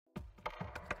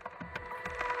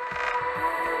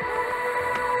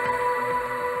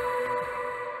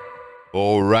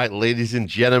All right, ladies and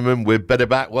gentlemen, we're better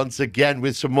back once again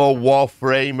with some more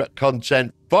Warframe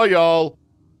content for y'all.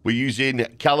 We're using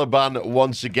Caliban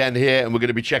once again here, and we're going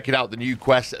to be checking out the new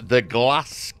quest, the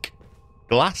glast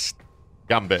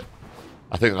gambit.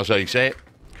 I think that's how you say it.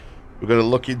 We're going to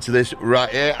look into this right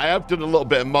here. I have done a little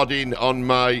bit of modding on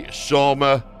my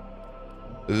Soma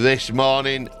this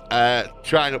morning,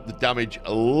 trying up the damage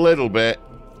a little bit.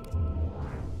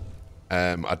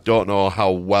 I don't know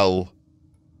how well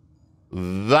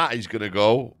that is going to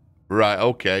go. Right,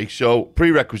 okay. So,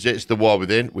 prerequisites, the War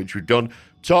Within, which we've done.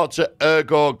 Talk to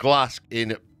Ergo Glass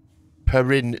in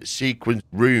Perrin sequence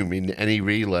room in any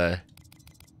relay.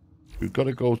 We've got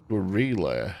to go to a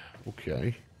relay.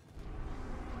 Okay.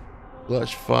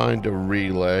 Let's find a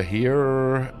relay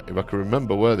here. If I can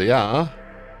remember where they are.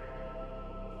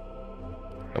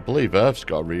 I believe Earth's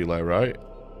got a relay, right?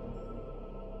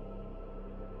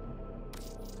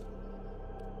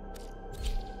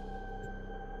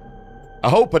 I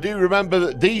hope I do remember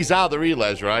that these are the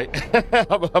relays, right?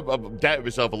 I'm doubting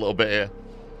myself a little bit here.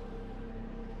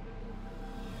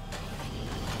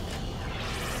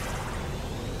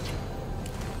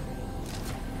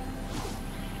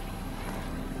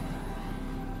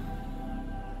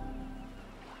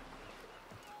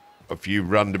 A few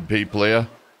random people here,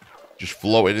 just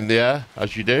floating in the air,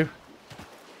 as you do.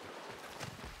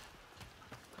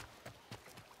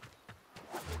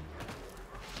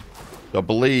 I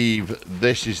believe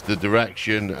this is the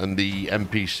direction and the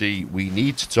NPC we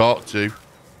need to talk to.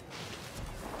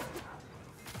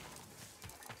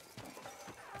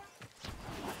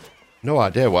 No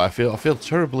idea why I feel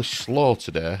terribly slow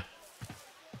today.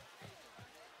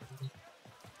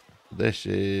 This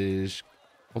is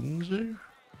Kunzu?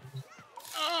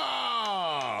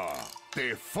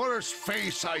 The first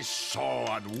face I saw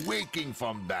on waking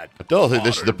from that. I don't think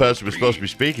this is the person we're supposed to be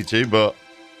speaking to, but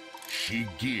she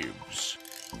gives,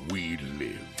 we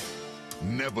live.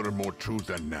 Never more true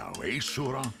than now, eh,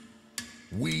 Sura?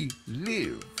 We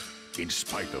live in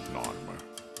spite of Narmer.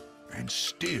 And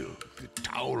still, the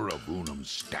Tower of Unum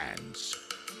stands.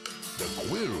 The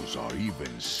Quills are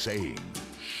even saying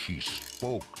she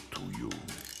spoke to you.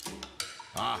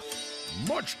 Ah,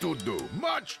 much to do,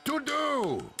 much to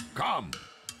do! Come!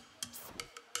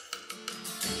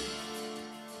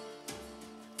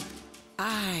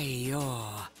 I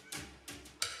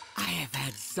have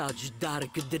had such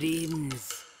dark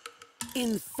dreams.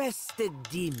 Infested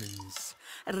demons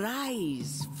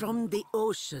rise from the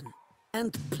ocean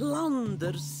and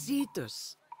plunder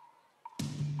Cetus,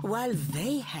 while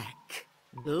they hack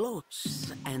loach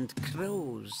and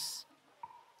crows.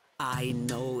 I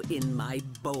know in my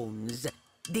bones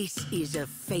this is a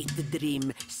fate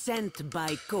dream sent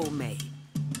by Kome.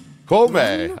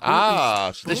 Kome?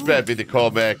 Ah, so this may be the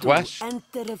Kome quest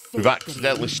we've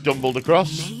accidentally stumbled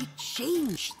across. May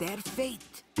change their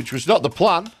fate. Which was not the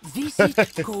plan. Visit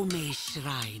Kome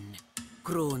Shrine,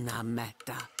 Krona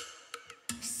Meta.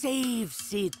 Save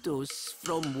Cetus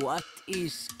from what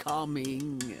is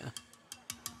coming.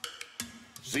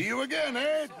 See you again,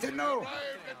 eh, Tino?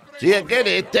 See you again,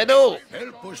 eh, Tino?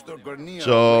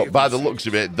 So, by the looks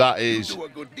of it, that is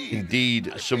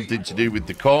indeed something to do with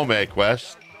the Kome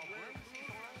quest.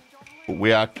 But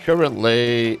we are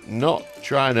currently not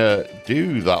trying to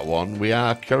do that one. We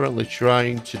are currently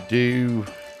trying to do...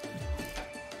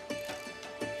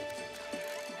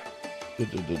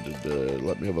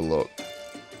 Let me have a look.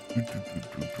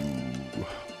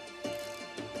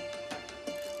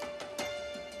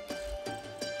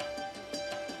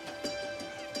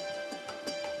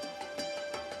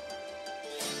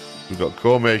 We've got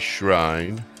Kome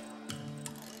Shrine.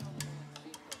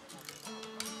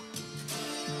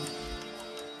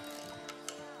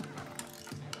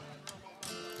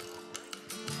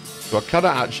 So I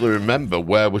cannot actually remember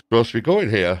where we're supposed to be going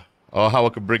here, or how I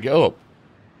can bring it up.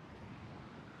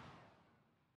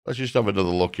 Let's just have another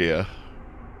look here.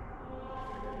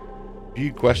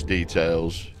 View quest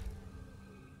details.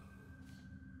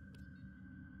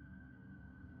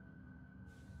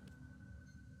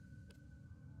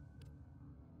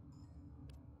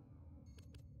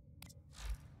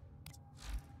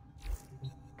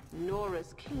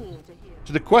 Nora's keen to hear.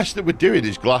 So the quest that we're doing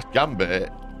is Glass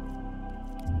Gambit.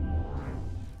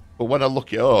 But when I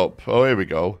look it up, oh, here we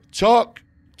go. Talk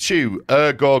to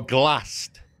Ergo Glass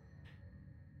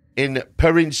in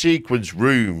Perrin sequence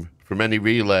room from any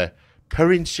relay.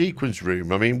 Perrin sequence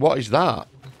room. I mean, what is that?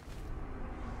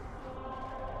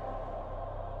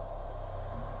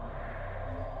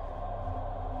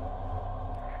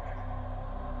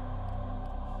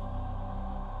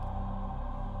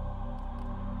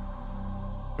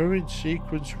 Perrin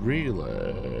sequence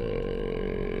relay.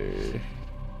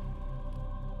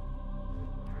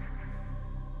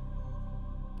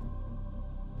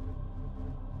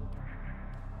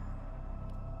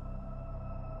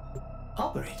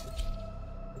 operate.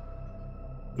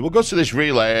 We'll go to this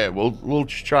relay here. We'll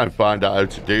just try and find out how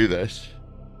to do this.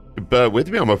 Bear with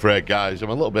me, I'm afraid, guys. I'm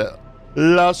a little bit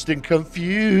lost and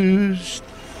confused.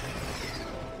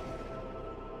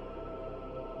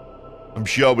 I'm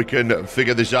sure we can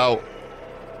figure this out.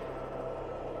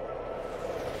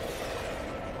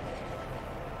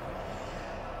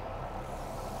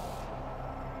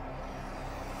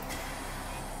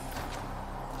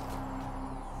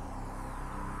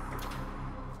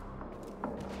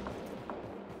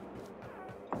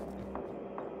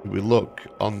 We look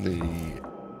on the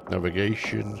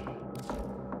navigation.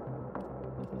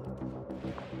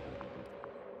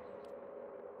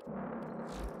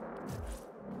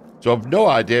 So I've no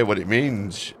idea what it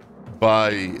means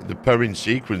by the pairing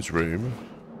sequence room.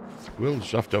 We'll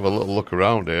just have to have a little look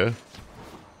around here.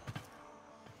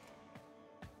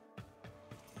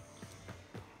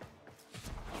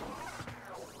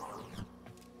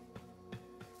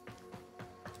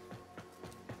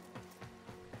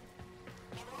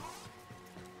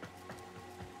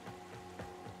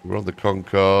 We're on the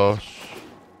concourse.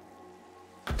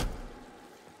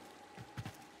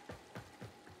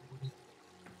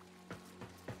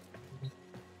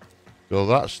 So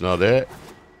that's not it.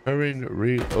 Pairing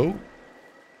oh.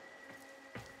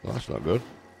 That's not good.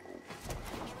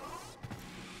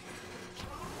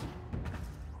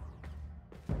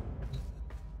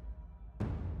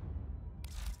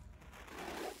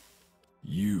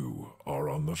 You are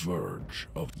on the verge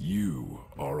of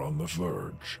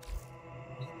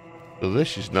So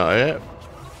this is not it.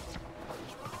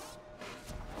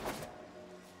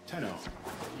 Tenno, you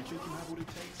think you have what it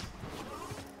takes?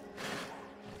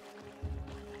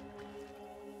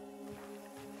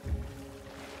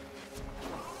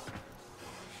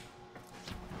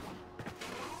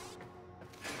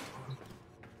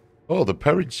 Oh, the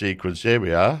pairing sequence. Here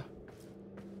we are.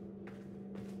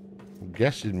 I'm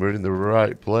guessing we're in the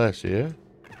right place here.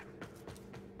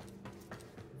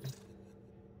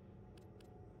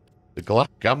 The glast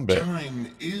gambit.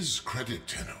 Time is credit,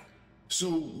 Tenno.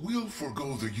 So we'll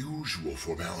forego the usual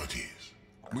formalities.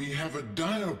 We have a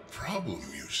dire problem,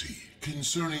 you see,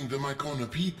 concerning the Mycona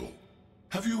people.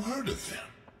 Have you heard of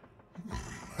them?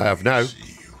 I have now.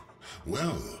 See.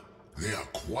 Well, they are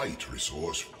quite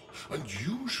resourceful.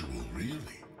 Unusual,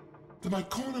 really. The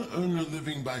Mycona earn a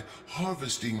living by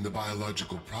harvesting the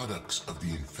biological products of the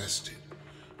infested.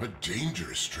 A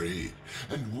dangerous trade,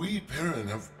 and we Perrin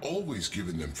have always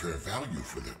given them fair value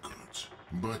for their goods.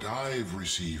 But I've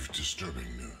received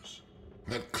disturbing news.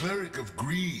 That cleric of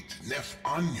greed, Nef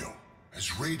Anyo,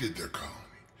 has raided their colony,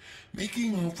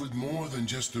 making off with more than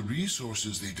just the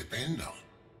resources they depend on.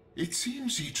 It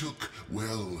seems he took,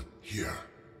 well, here,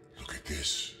 look at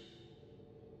this.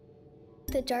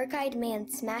 The dark-eyed man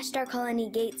smashed our colony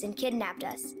gates and kidnapped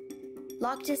us.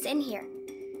 Locked us in here.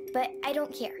 But I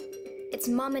don't care. It's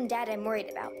Mom and Dad I'm worried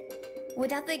about.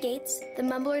 Without the gates, the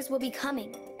mumblers will be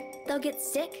coming. They'll get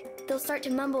sick, they'll start to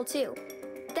mumble too.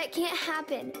 That can't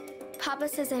happen. Papa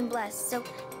says I'm blessed, so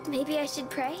maybe I should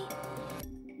pray?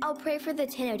 I'll pray for the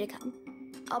Tenno to come.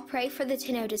 I'll pray for the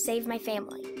Tenno to save my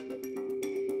family.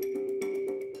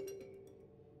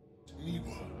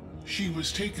 She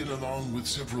was taken along with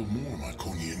several more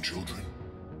Myconian children.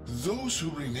 Those who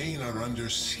remain are under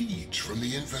siege from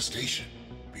the infestation.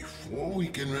 Before we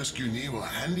can rescue Niwa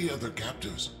and the other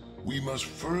captives, we must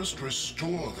first restore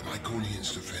the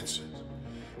Myconians' defenses.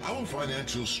 Our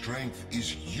financial strength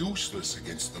is useless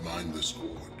against the mindless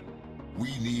horde.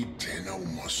 We need Tenno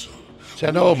muscle.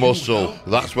 Tenno muscle.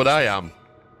 That's what I am.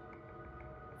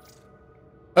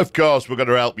 Of course, we're going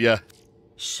to help you.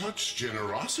 Such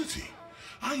generosity.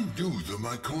 I knew the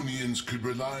Myconians could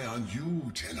rely on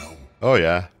you, Tenno. Oh,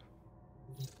 yeah.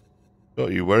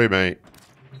 Don't you worry, mate.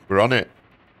 We're on it.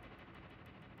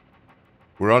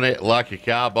 We're on it like a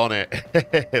carb on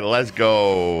it. Let's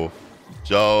go.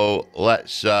 So,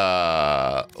 let's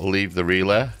leave the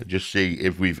relay. Just see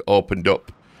if we've opened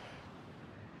up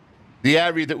the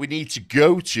area that we need to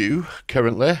go to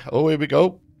currently. Oh, here we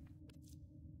go.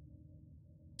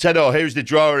 Tenno, here's the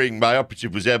drawing. My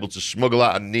operative was able to smuggle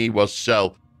out a Niwa's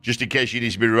cell. Just in case you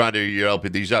need to be reminded you're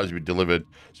helping, these items have been delivered.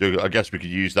 So I guess we could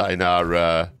use that in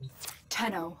our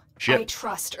Tenno, ship. I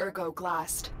trust Ergo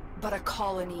Glast, but a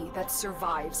colony that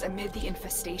survives amid the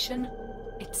infestation,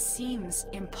 it seems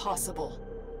impossible.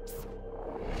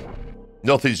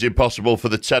 Nothing's impossible for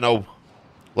the Tenno.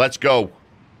 Let's go.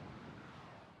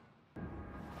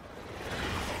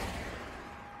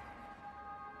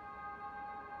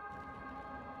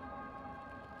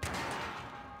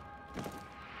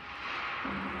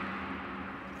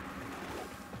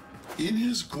 In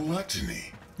his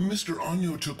gluttony, Mr.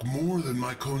 Anyo took more than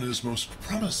Mykona's most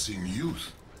promising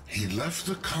youth. He left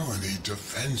the colony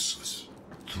defenseless.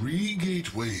 3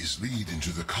 gateways lead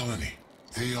into the colony.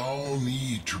 They all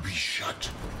need to be shut.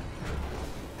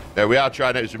 There we are,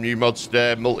 trying out some new mods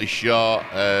there.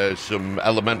 Multi-shot, some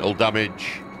elemental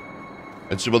damage,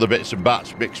 and some other bits and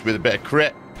bats mixed with a bit of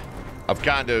crit. I've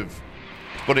kind of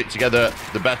put it together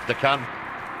the best I can,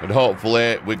 and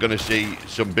hopefully we're going to see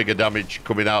some bigger damage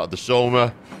coming out of the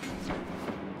Soma.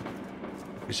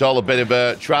 It's all a bit of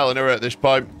a trial and error at this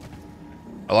point.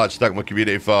 I'd like to thank my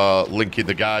community for linking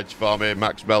the guides for me,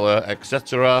 Max Meller,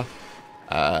 etc.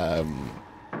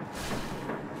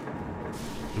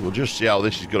 We'll just see how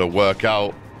this is going to work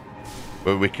out,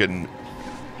 where we can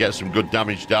get some good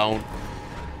damage down.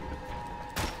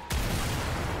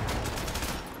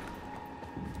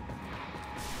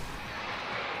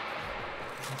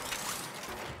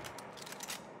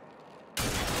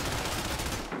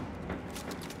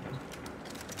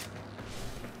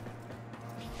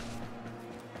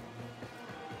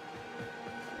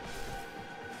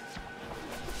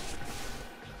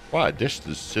 Quite a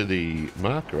distance to the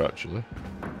marker, actually.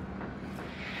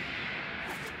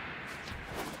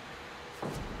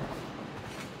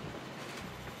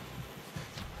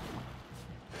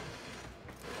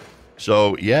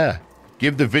 So, yeah.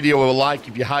 Give the video a like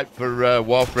if you're hyped for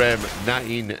Warframe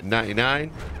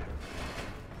 1999.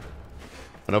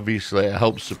 And obviously, it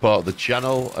helps support the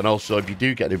channel. And also, if you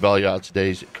do get any value out of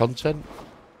today's content,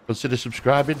 consider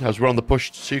subscribing, as we're on the push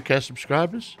to 2K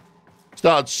subscribers.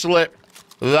 Started to slip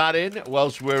that in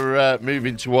whilst we're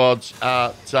moving towards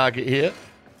our target here.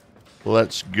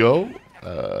 Let's go.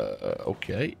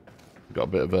 Okay. Got a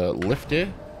bit of a lift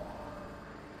here.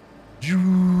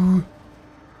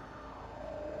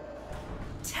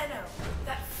 Tenno,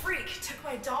 that freak took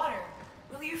my daughter.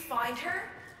 Will you find her?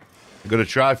 I'm going to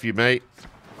try for you, mate.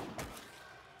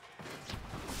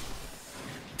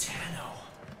 Tenno,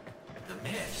 the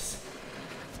myths.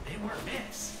 They weren't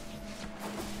myths.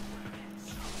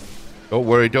 Don't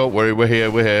worry, we're here,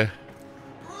 we're here.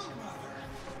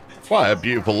 Quite a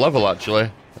beautiful level,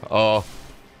 actually. Oh,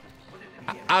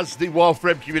 as the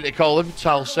Warframe community call them,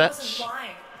 tile sets.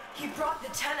 He brought the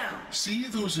Tenno. See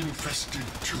those infested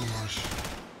tumors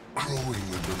growing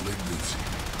with malignancy,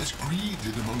 as greed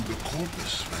did among the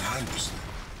Corpus when I was there.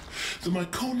 The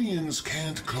Myconians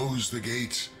can't close the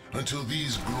gates until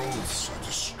these growths are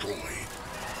destroyed.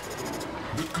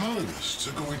 The colonists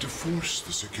are going to force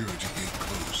the security gate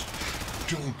closed.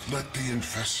 Don't let the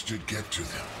infested get to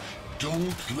them.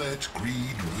 Don't let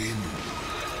greed win.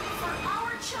 For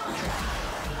our children.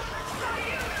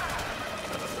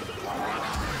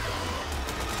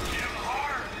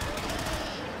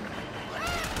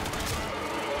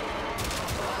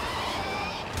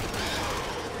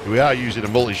 We are using a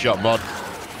multi-shot mod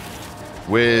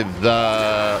with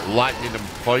lightning and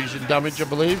poison damage, I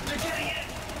believe.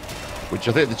 Which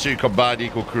I think the two combined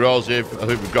equal corrosive. I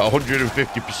think we've got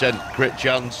 150% crit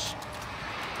chance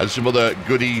and some other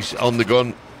goodies on the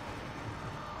gun.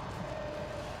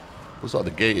 Looks like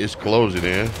the gate is closing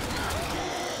here.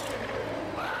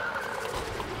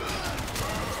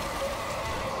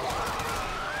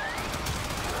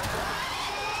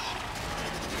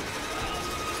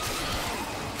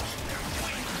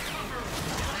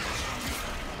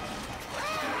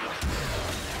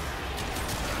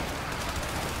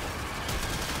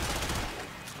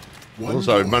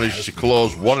 So I managed to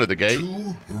close one of the gates.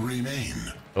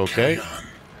 Okay.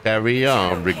 Carry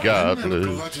on, regardless. When that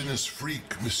gluttonous freak,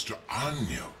 Mr.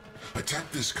 Anyo,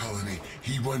 attacked this colony,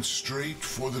 he went straight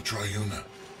for the Triuna.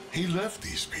 He left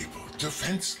these people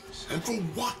defenseless. And for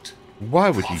what? Why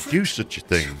would he do such a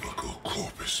thing? Typical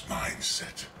Corpus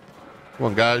mindset. Come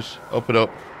on, guys. Open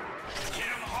up.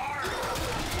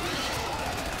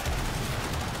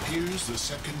 Here's the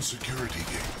second security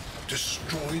gate.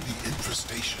 Destroy the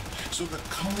infestation so the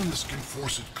colonists can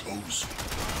force it closed.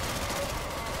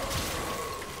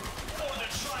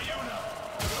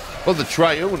 For the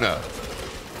Triuna.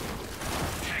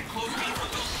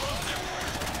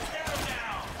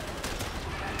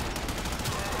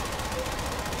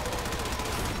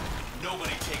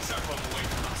 Nobody takes our home away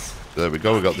from us. There we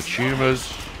go. We got the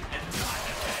tumors.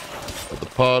 Got the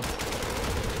pod.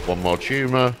 One more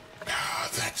tumor. Ah,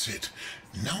 that's it.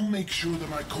 Now make sure the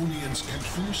Myconians can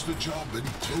finish the job and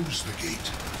close the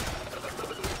gate.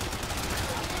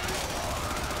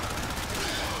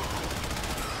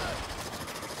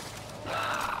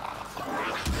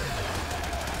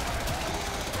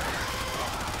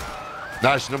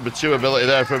 Nice number 2 ability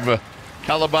there from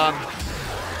Caliban.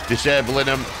 Disabling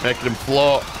them, making them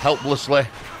float helplessly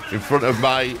in front of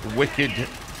my wicked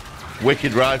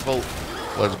rifle.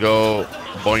 Let's go.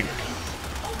 Boink.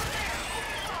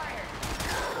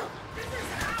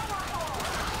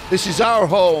 This is our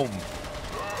home.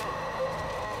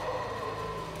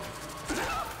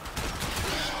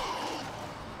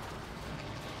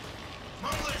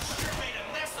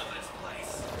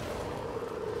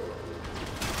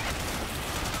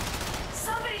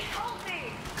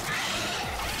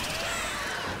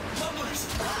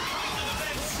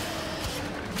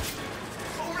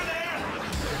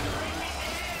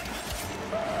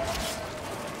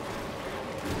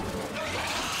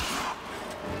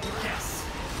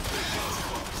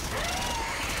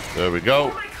 There we go.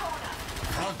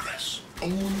 Progress.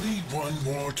 Only one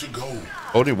more to go.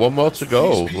 Only one more to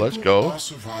go. Let's go. Are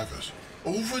survivors.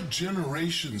 Over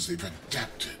generations, they've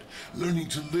adapted, learning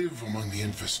to live among the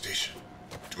infestation.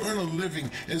 To earn a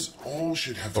living as all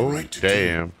should have the right to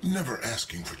do. Never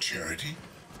asking for charity.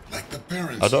 Like the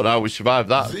parents. I don't know how we survived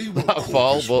that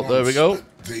fall, but there we go.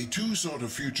 But they too sought a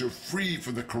future free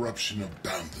from the corruption of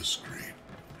boundless greed.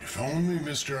 If only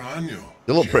Mr. Anyo.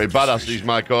 They look pretty badass, these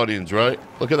Myconians, right?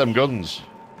 Look at them guns.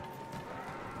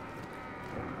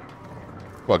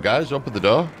 Come on, guys, open the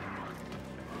door.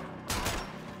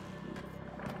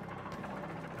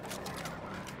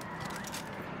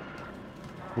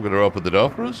 We're going to open the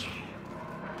door for us.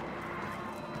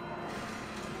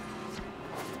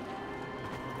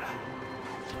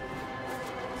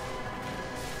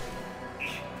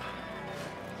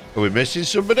 Are we missing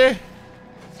somebody?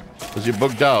 Was he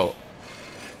bugged out?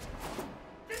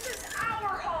 This is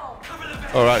our home.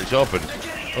 All right, it's open.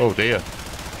 Oh dear.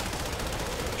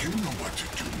 You know what to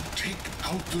do. Take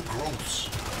out the growths.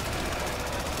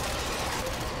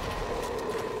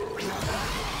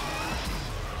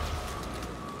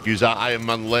 Use that Iron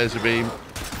Man laser beam.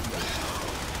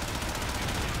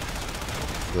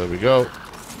 There we go.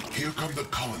 Here come the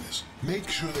colonists. Make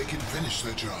sure they can finish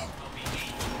their job.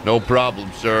 No problem,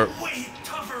 sir.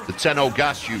 The Tenno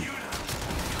gas you.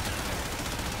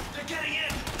 They're getting in.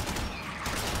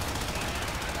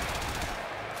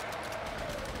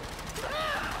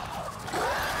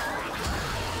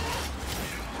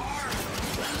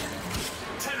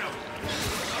 Tenno.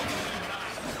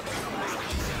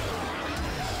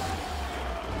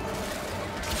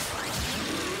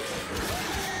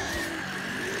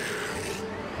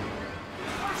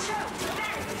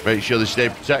 Make sure they stay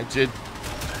protected.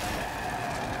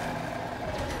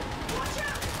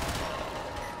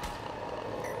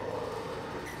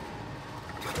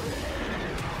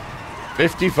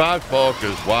 $55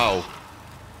 focus, wow.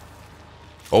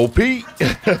 OP.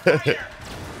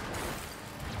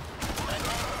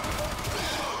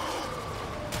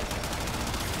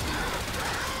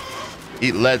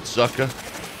 Eat lead, sucker.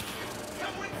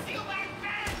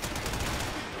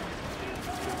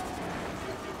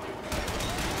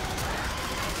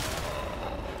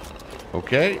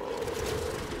 Okay.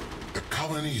 The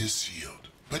colony is sealed,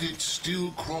 but it's still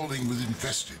crawling with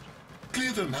infested.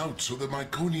 Clear them out so the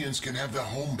Myconians can have their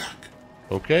home back.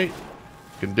 Okay.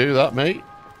 Can do that, mate.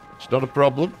 It's not a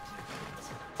problem.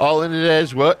 All in a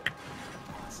day's work.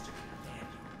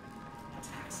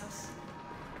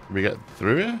 Can we get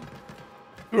through here?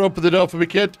 You open the door for me,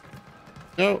 kid.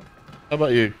 No? How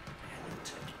about you?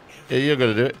 Yeah, you're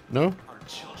gonna do it. No?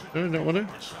 No, don't want to?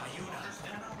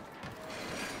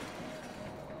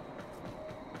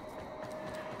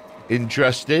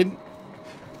 Interesting.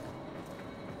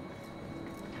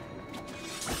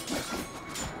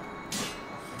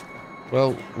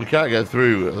 Well, we can't get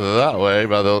through that way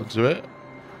by the looks of it.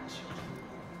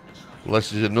 Unless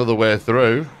there's another way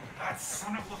through. That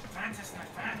son of Lefantis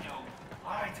Nathaniel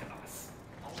lied to us.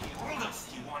 He told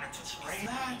us he wanted to trade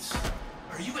that.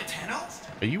 Are you a Tenno?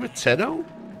 Are you a Tenno?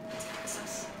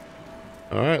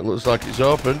 Alright, looks like it's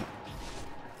open.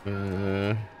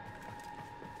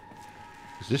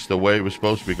 Is this the way we're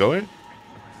supposed to be going?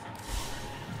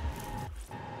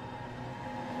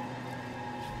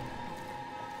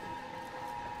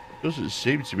 Doesn't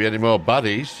seem to be any more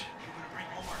baddies.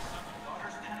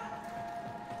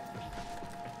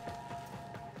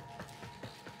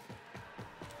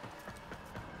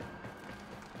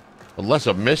 Unless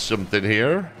I missed something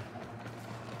here.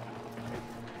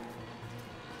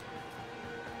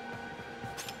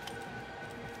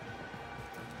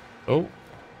 Oh.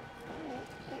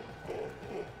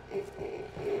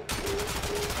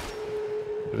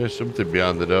 There's something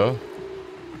behind the door.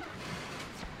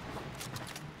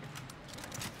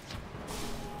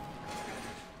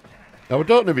 Now, I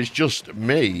don't know if it's just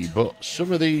me, but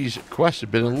some of these quests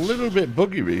have been a little bit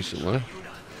buggy recently.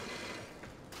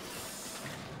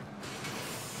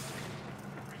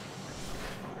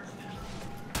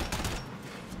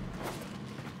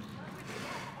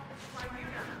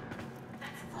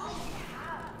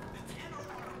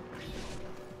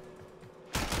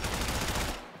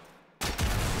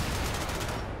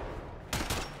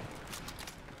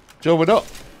 So we're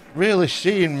not really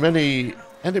seeing many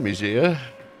enemies here.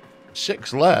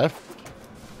 6 left.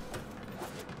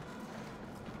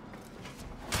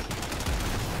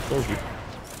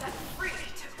 That freak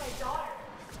took my daughter.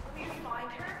 Will you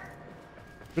find her?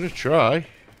 Gonna try.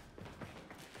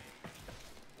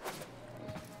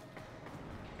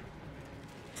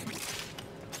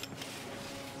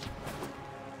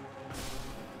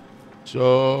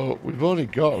 So we've only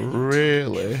got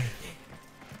really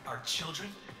Our children,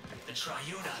 the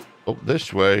Triuna. up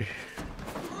this way.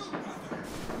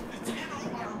 The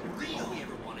Tenno are real. All we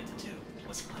ever wanted to do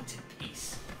was hunt in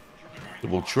peace. So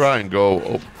we'll try and go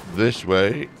up this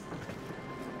way.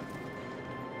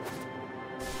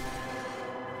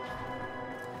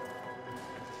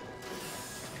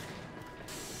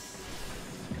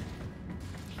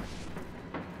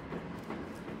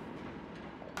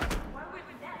 Why would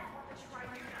Ned want the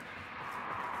Triuna?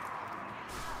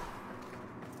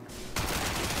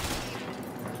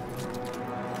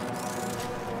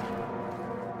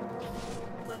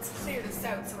 Let's clear this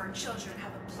out so our children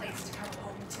have a place to come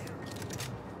home to.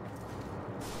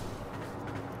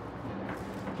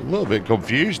 A little bit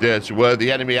confused there to where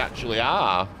the enemy actually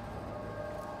are.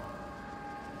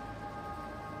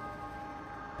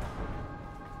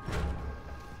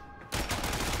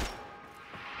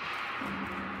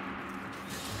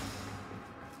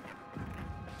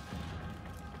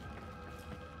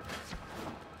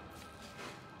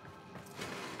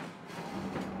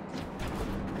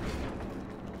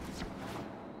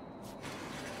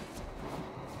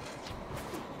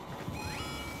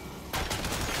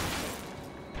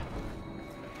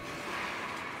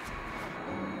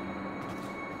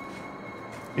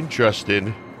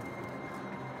 Interesting.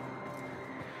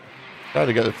 Kind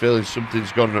of get the feeling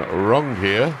something's gone wrong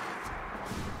here.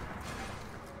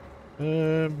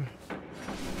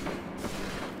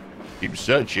 Keep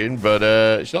searching, but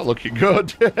it's not looking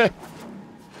good.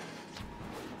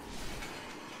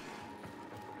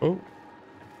 Oh.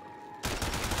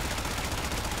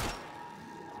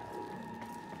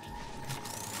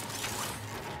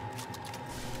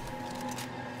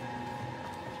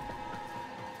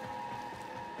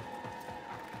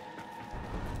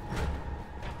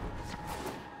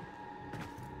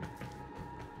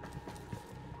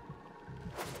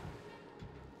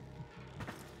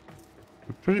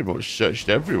 Pretty much searched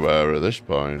everywhere at this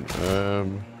point.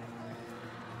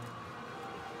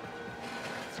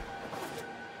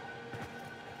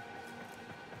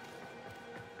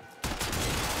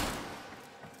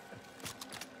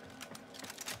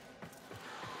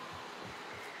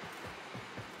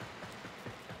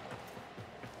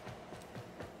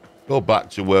 Go back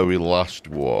to where we last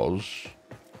was.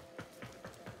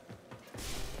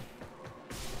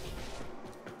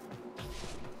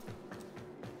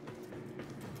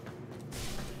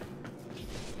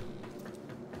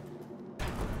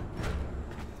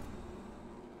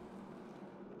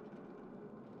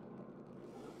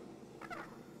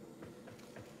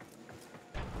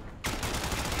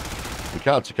 We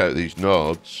can't take out these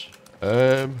nodes.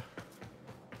 Let's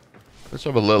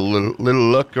have a little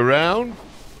look around.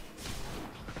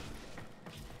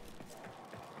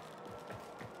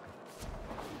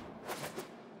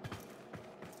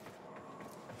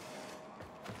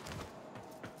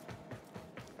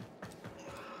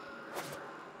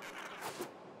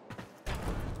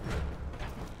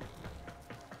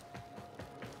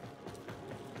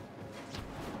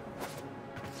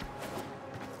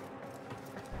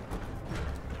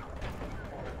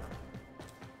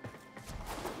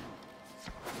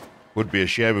 Would be a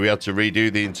shame if we had to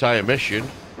redo the entire mission.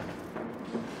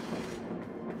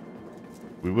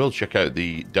 We will check out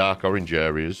the dark orange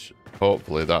areas.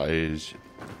 Hopefully that is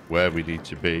where we need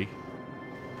to be.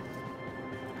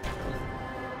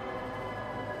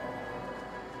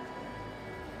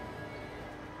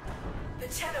 The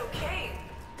Tenno came.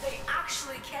 They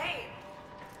actually came.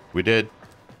 We did.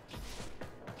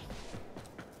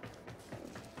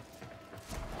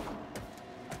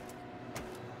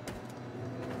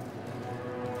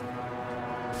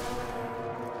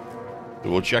 So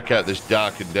we'll check out this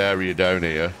darkened area down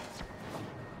here.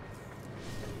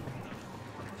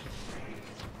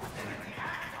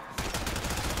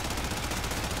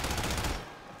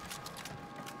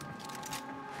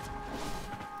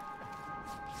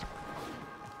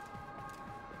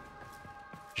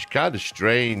 It's kind of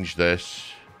strange,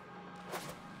 this.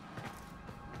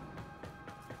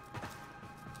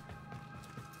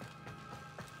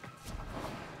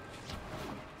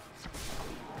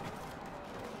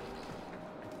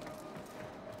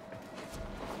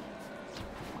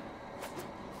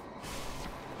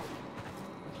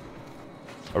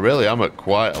 I really am at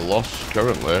quite a loss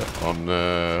currently on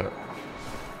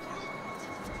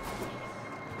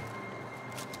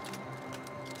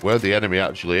where the enemy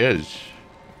actually is.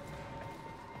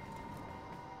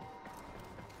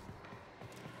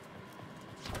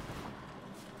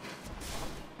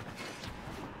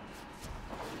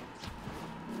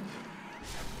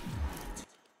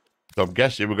 So I'm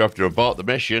guessing we're going to have to abort the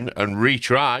mission and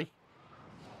retry.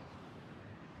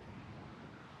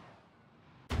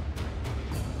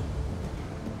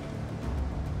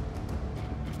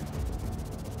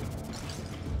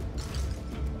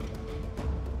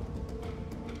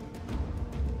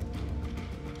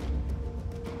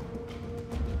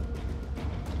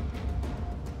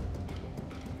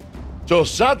 So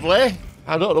sadly,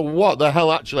 I don't know what the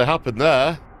hell actually happened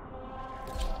there.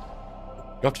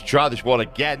 You have to try this one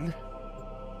again.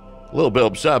 A little bit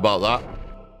upset about that.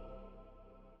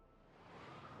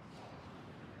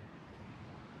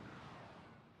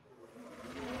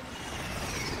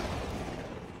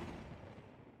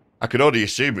 I can only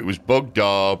assume it was bugged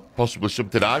or possibly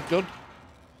something I've done.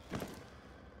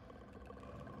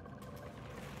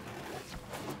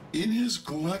 In his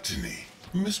gluttony,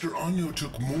 Mr. Anyo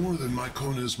took more than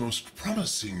Mykona's most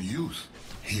promising youth.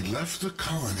 He left the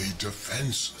colony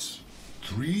defenseless.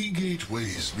 3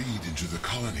 gateways lead into the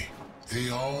colony. They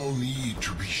all need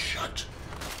to be shut.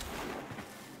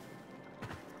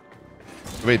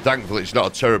 I mean, thankfully it's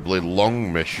not a terribly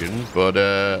long mission, but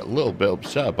a little bit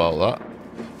upset about that.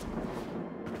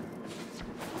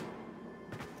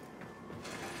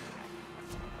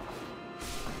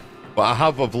 But I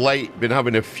have of late been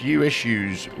having a few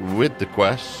issues with the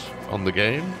quests on the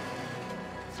game.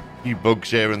 A few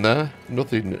bugs here and there.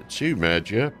 Nothing too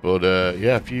major, but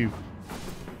yeah, a few.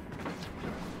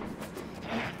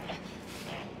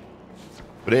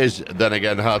 But it is, then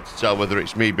again, hard to tell whether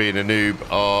it's me being a noob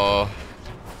or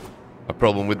a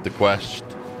problem with the quest.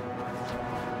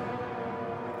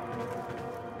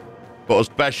 But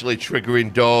especially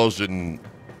triggering doors and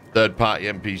third-party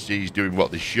NPCs doing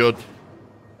what they should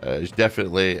is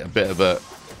definitely a bit of a...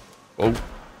 Oh.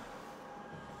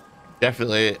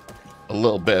 Definitely a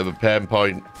little bit of a pain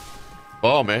point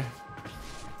for me.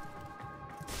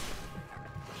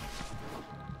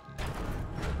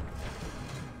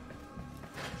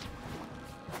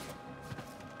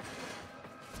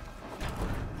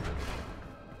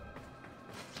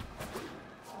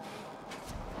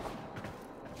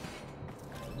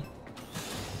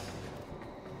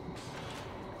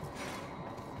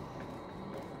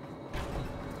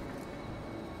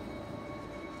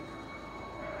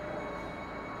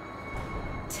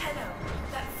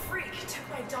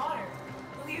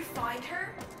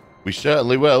 We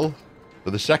certainly will,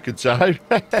 for the second time.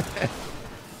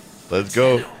 Let's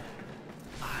go.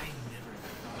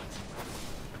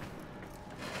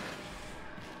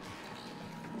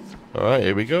 Alright,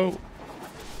 here we go.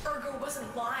 Ergo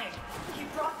wasn't lying. He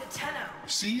brought the Tenno.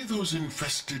 See those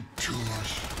infested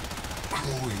tumors?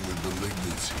 Growing with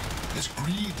malignancy, as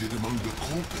greed did among the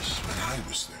Corpus when I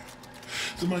was there.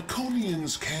 The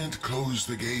Myconians can't close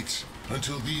the gates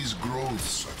until these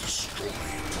growths are destroyed.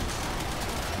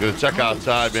 We're going to take our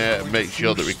time here and make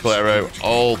sure that we clear out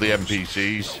all the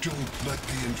NPCs. Don't let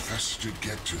the infested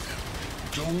get to them.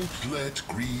 Don't let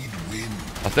greed win.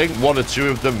 I think 1 or 2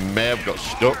 of them may have got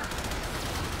stuck.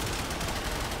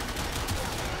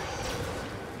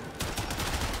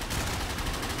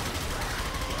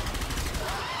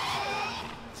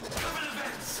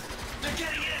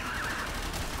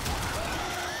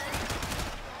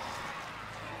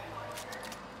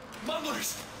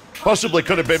 Possibly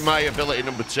could have been my ability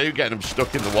number 2, getting them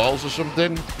stuck in the walls or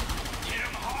something. Nobody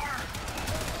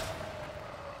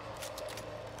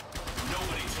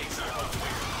takes our hope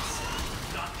away from us.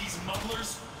 Not these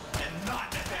mumblers, and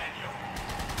not Nathaniel.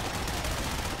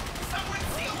 Someone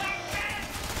see Langford!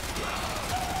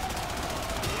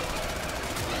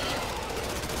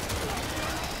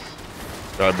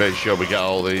 Try and make sure we get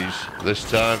all these this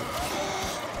time.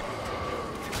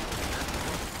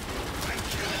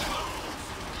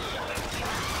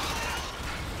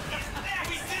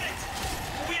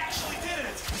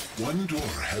 One door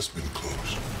has been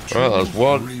closed. Well, there's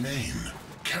one. Remain.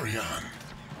 Carry on.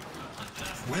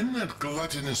 When that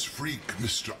gluttonous freak,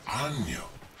 Mr. Anyo,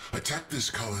 attacked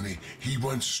this colony, he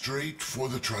went straight for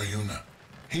the Triuna.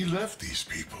 He left these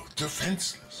people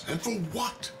defenseless. And for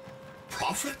what?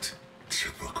 Profit?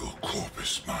 Typical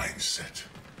Corpus mindset.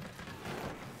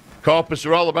 Corpus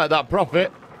are all about that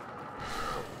profit.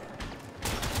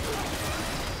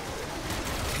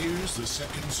 Here's the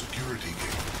second security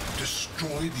gate. Destroy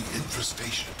the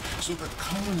infestation so the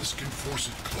colonists can force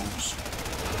it closed.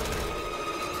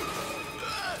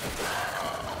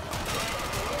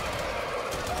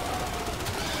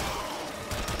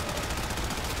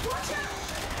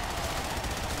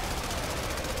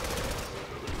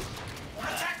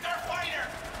 Protect our fighter!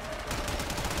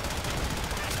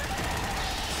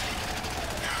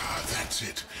 Ah, that's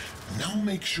it. Now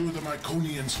make sure the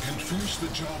Myconians can finish the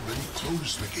job and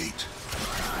close the gate.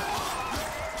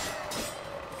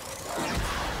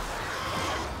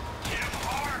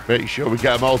 Make sure we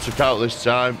get them all took out this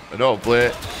time, and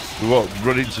hopefully we won't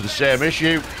run into the same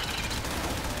issue.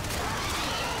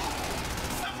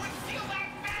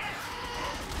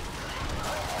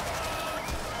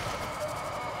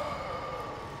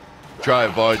 Try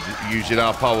avoid using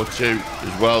our power 2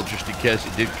 as well, just in case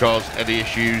it did cause any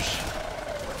issues.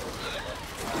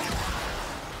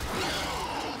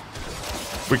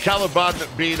 With Caliban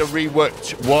being a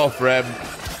reworked Warframe,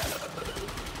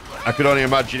 I can only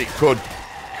imagine it could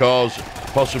cause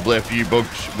possibly a few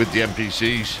bugs with the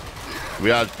NPCs. We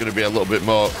are going to be a little bit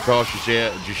more cautious here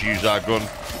and just use our gun.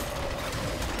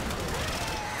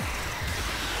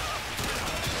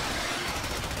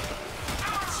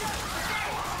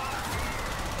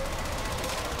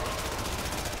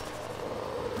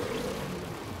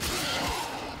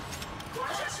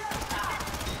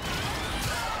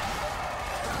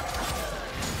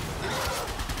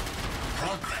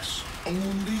 Progress.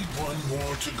 Only one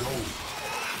more to go.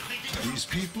 These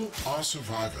people are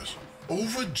survivors.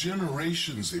 Over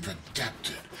generations they've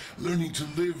adapted, learning to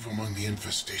live among the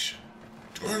infestation.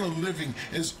 To earn a living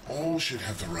is all should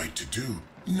have the right to do,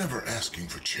 never asking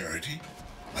for charity.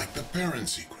 Like the parent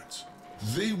sequence.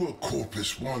 They were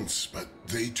corpus once, but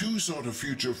they too sought a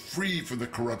future free from the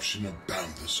corruption of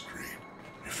boundless greed.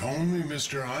 If only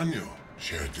Mr. Anyo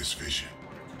shared this vision.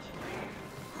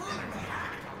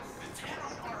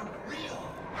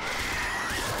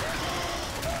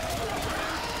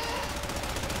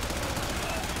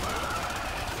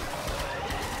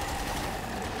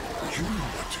 You know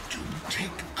what to do.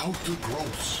 Take out the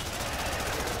growths.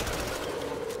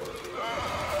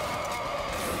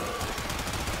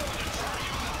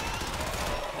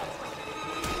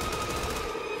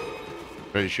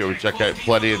 Pretty sure we take out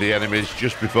plenty of the enemies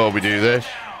just before we do this.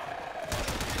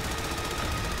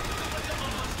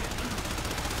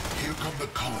 Here come the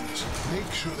colonists.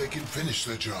 Make sure they can finish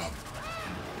their job.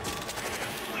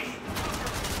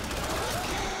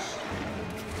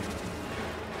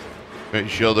 Make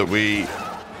sure that we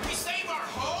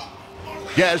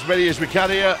get as many as we can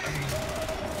here.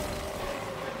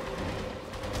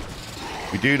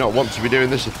 We do not want to be doing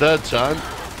this a third time.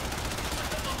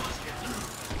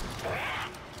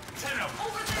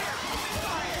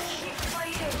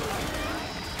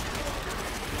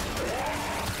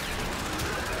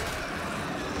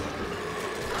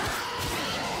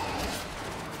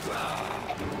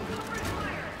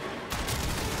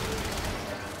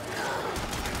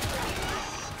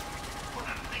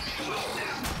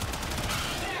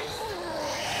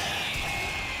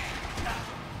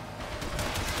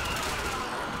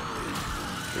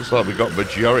 Looks like we got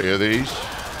majority of these.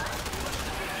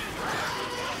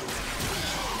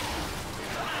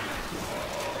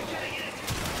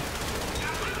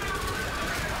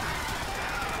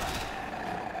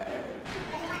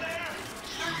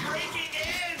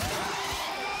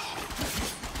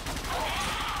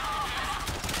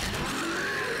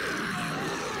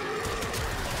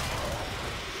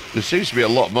 There seems to be a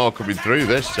lot more coming through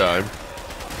this time.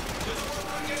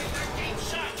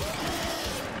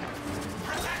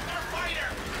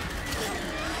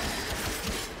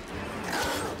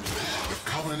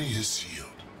 Is sealed,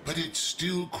 but it's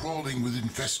still crawling with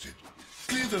infested.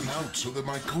 Clear them out so the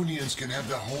Myconians can have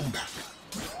their home back.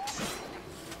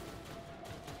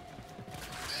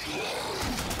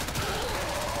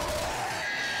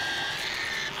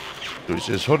 So it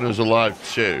says Hunter's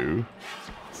alive too.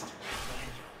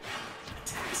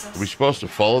 Are we supposed to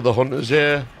follow the Hunters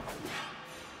here?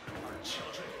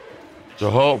 So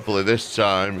hopefully this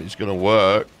time it's going to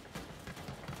work.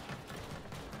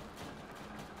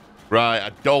 Right, I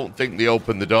don't think they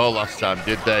opened the door last time,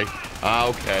 did they? Ah,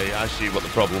 okay, I see what the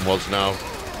problem was now.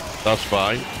 That's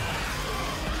fine.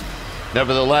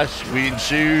 Nevertheless, we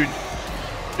ensued.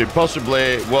 It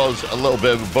possibly was a little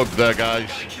bit of a bug there, guys.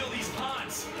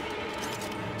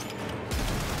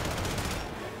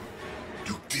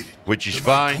 You did it. Which is the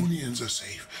fine. Myconians are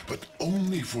safe, but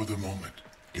only for the moment.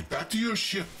 Get back to your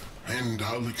ship, and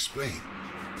I'll explain.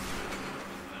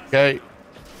 Okay.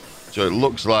 So it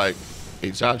looks like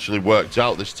it's actually worked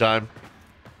out this time.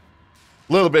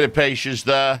 A little bit of patience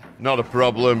there, not a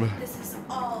problem. This is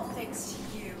all thanks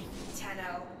to you,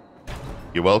 Tenno.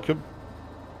 You're welcome.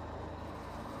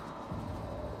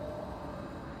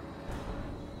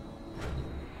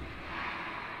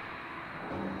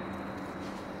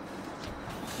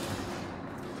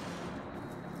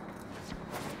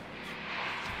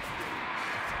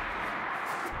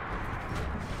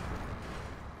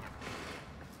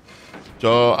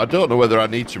 So I don't know whether I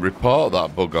need to report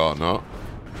that bug or not.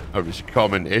 Or it's a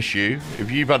common issue.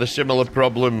 If you've had a similar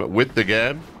problem with the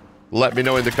game, let me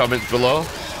know in the comments below.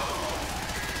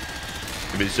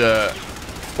 If it's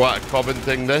quite a common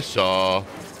thing, this, or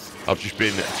I've just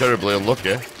been terribly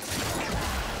unlucky.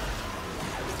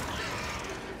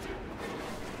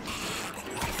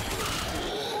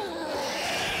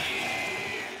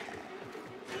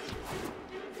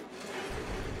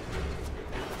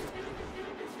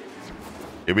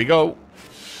 Here we go.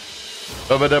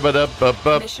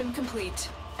 Mission complete.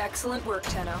 Excellent work,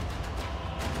 Tenno.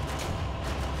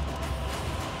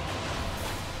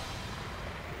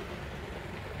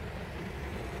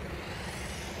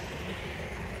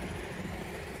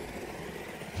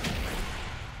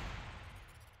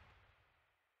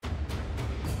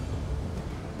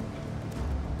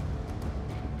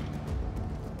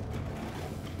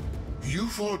 You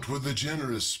fought with a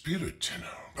generous spirit, Tenno,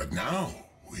 but now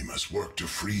we must work to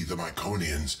free the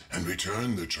Myconians and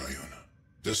return the Triuna.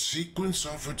 The sequence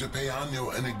offered to pay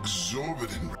Anyo an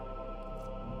exorbitant...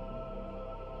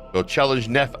 So challenge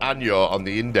Nef Anyo on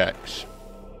the index.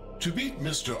 To beat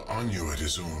Mr. Anyo at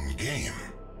his own game,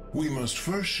 we must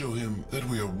first show him that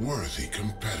we are worthy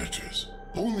competitors.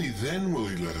 Only then will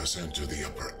he let us enter the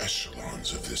upper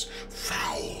echelons of this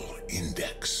foul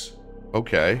index.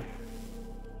 Okay.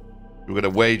 We're going to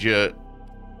wager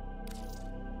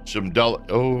some dollar.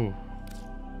 Oh.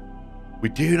 We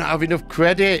do not have enough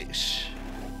credits.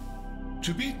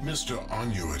 To beat Mr.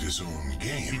 Anyo at his own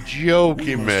game... You're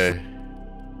joking me.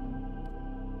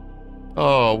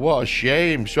 Oh, what a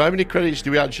shame. So how many credits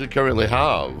do we actually currently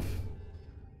have?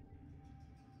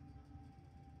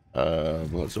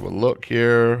 Let's have a look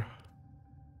here.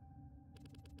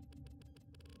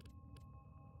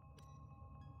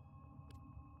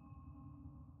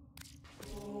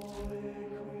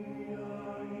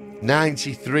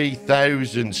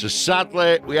 $93,000. So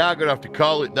sadly, we are going to have to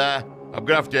call it there. I'm going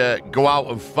to have to go out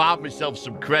and farm myself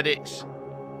some credits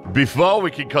before we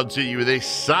can continue with this,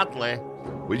 sadly,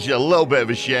 which is a little bit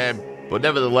of a shame. But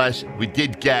nevertheless, we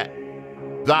did get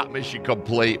that mission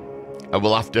complete, and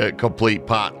we'll have to complete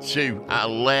part 2 at a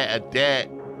later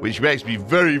date, which makes me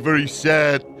very, very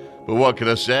sad. But what can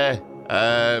I say?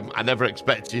 I never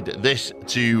expected this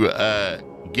to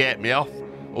get me off,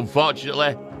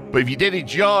 unfortunately. But if you did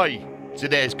enjoy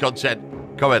today's content,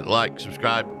 comment, like,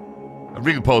 subscribe, and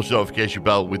ring the post notification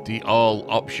bell with the all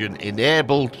option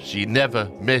enabled so you never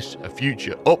miss a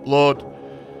future upload.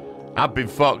 I've been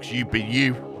Fox, you've been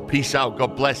you. Peace out,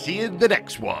 God bless you in the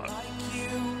next one.